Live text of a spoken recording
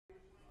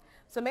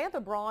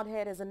Samantha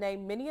Broadhead is a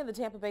name many in the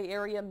Tampa Bay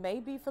area may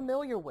be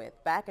familiar with.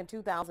 Back in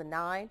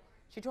 2009,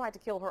 she tried to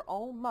kill her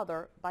own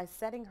mother by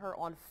setting her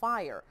on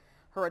fire.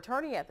 Her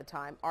attorney at the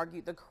time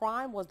argued the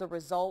crime was the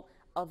result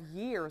of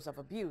years of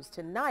abuse.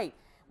 Tonight,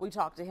 we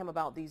talked to him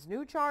about these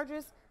new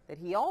charges that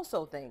he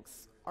also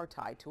thinks are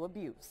tied to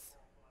abuse.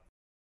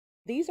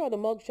 These are the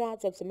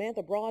mugshots of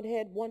Samantha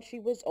Broadhead once she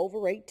was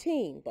over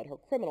 18, but her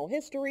criminal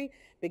history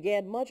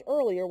began much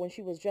earlier when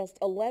she was just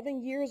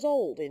 11 years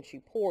old and she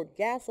poured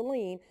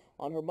gasoline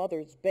on her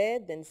mother's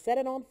bed, then set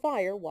it on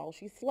fire while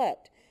she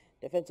slept.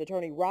 Defense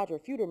attorney Roger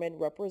Futerman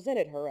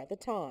represented her at the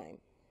time.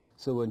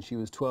 So when she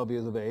was 12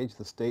 years of age,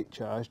 the state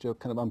charged her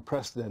kind of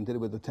unprecedented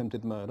with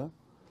attempted murder.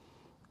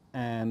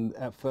 And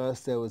at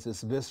first there was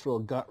this visceral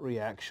gut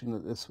reaction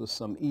that this was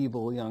some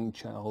evil young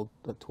child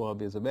at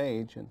 12 years of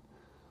age. And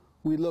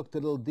we looked a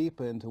little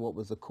deeper into what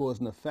was the cause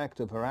and effect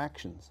of her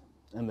actions.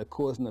 And the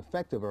cause and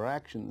effect of her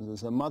actions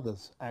is her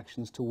mother's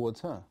actions towards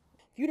her.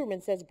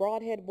 Futerman says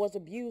Broadhead was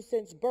abused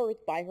since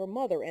birth by her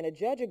mother, and a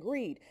judge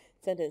agreed,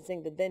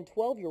 sentencing the then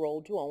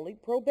 12-year-old to only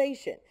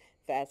probation.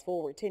 Fast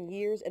forward 10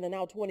 years, and the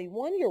now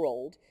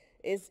 21-year-old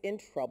is in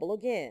trouble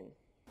again.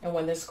 And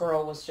when this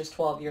girl was just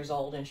 12 years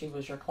old and she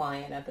was your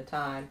client at the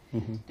time,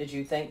 did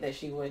you think that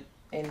she would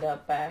end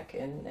up back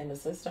in the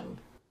system?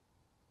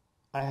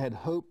 I had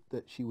hoped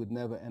that she would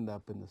never end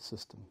up in the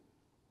system.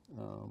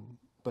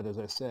 But as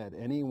I said,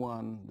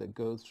 anyone that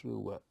goes through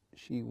what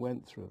she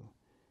went through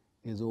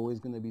is always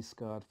going to be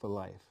scarred for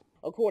life.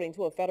 According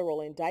to a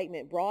federal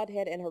indictment,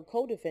 Broadhead and her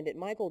co-defendant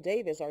Michael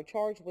Davis are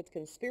charged with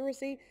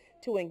conspiracy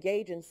to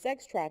engage in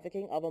sex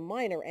trafficking of a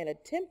minor and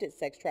attempted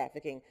sex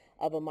trafficking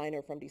of a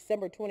minor from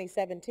December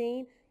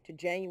 2017 to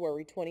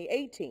January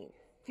 2018.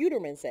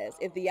 Futerman says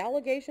if the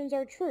allegations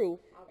are true,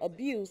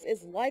 abuse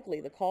is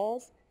likely the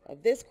cause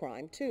of this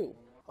crime too.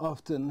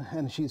 Often,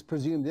 and she's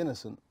presumed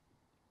innocent,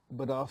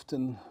 but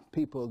often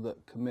people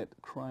that commit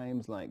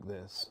crimes like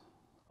this,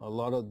 a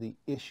lot of the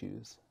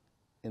issues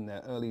in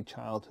their early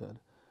childhood,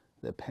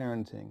 their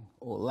parenting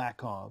or lack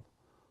of,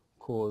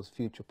 cause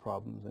future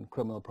problems, and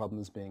criminal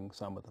problems being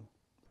some of them.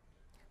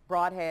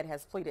 Broadhead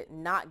has pleaded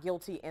not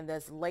guilty in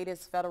this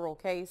latest federal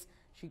case.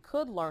 She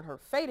could learn her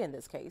fate in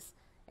this case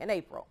in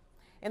April.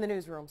 In the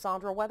newsroom,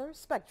 Sandra Weathers,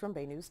 Spectrum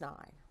Bay News 9.